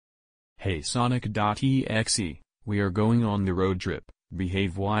Hey Sonic.exe, we are going on the road trip.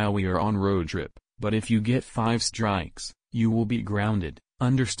 Behave while we are on road trip, but if you get 5 strikes, you will be grounded,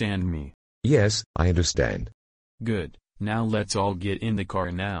 understand me? Yes, I understand. Good, now let's all get in the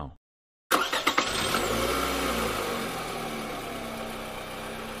car now.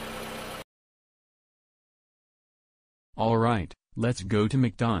 Alright, let's go to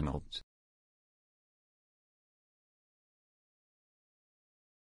McDonald's.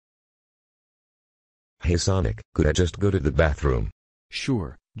 Hey Sonic, could I just go to the bathroom?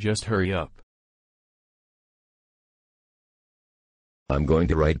 Sure, just hurry up. I'm going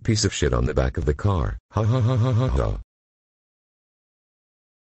to write piece of shit on the back of the car. Ha ha ha ha ha ha.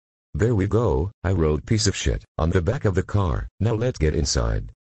 There we go, I wrote piece of shit on the back of the car. Now let's get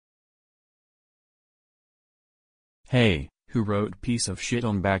inside. Hey, who wrote piece of shit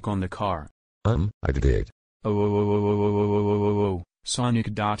on back on the car? I did. Oh,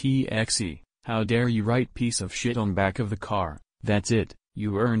 Sonic.exe, how dare you write piece of shit on back of the car? That's it,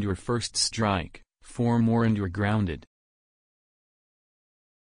 you earned your first strike, 4 more and you're grounded.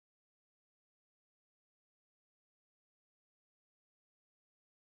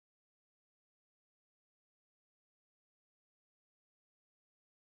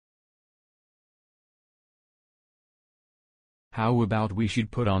 How about we should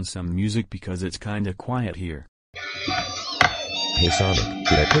put on some music because it's kinda quiet here. Hey Sonic,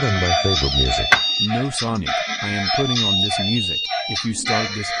 did I put on my favorite music? No Sonic, I am putting on this music. If you start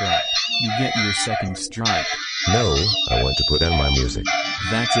this crap, you get your second strike. No, I want to put on my music.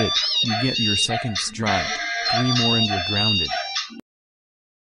 That's it, you get your second strike, 3 more and you're grounded.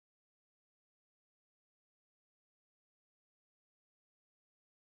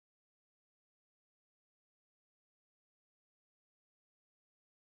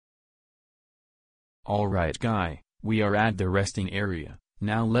 Alright guy, we are at the resting area,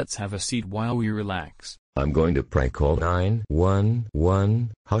 now let's have a seat while we relax. I'm going to prank call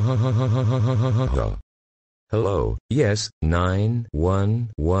 911, ha ha ha ha ha ha ha ha ha ha. Hello, yes,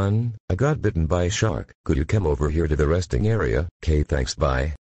 911, I got bitten by a shark, could you come over here to the resting area? Okay, thanks,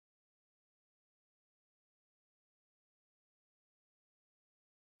 bye.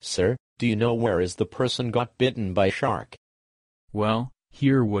 Sir, do you know where is the person got bitten by shark? Well,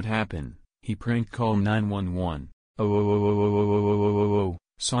 here what happened, he prank call 911. Oh,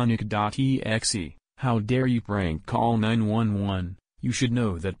 Sonic.exe, how dare you prank call 911, you should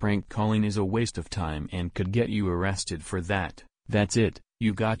know that prank calling is a waste of time and could get you arrested for that. That's it,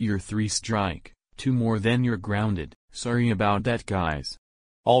 you got your 3 strike, 2 more then you're grounded, sorry about that guys.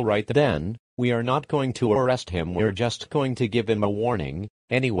 Alright then, we are not going to arrest him, we're just going to give him a warning.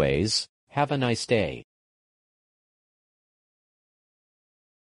 Anyways, have a nice day.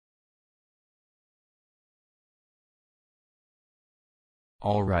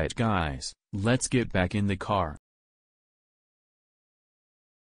 Alright guys, let's get back in the car.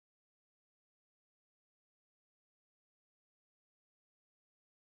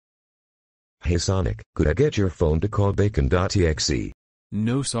 Hey Sonic, could I get your phone to call bacon.exe?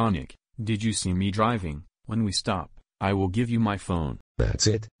 No Sonic, did you see me driving? When we stop, I will give you my phone. That's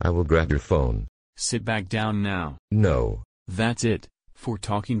it, I will grab your phone. Sit back down now. No. That's it, for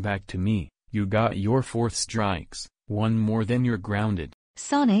talking back to me, you got your 4th strikes, 1 more then you're grounded.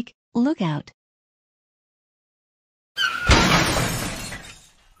 Sonic, look out.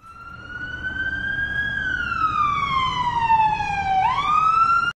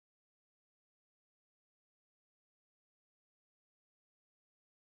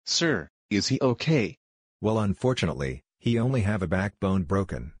 Sir, is he okay? Well, unfortunately, he only have a backbone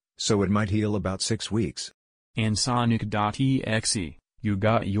broken, so it might heal about 6 weeks. And Sonic.exe, you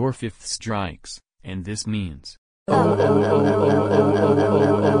got your 5th strikes, and this means Sonic.exe,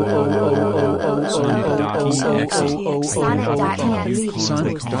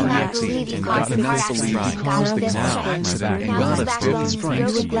 and got the 5th strike.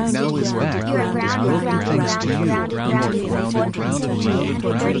 Now he's back. Thanks to you. Grounded.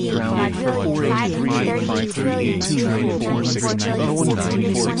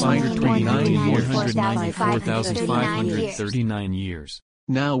 Years.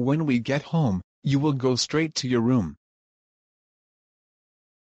 Now when we get home, you will go straight to your room.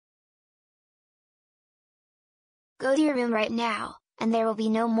 Go to your room right now, and there will be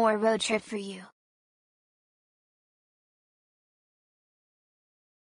no more road trip for you.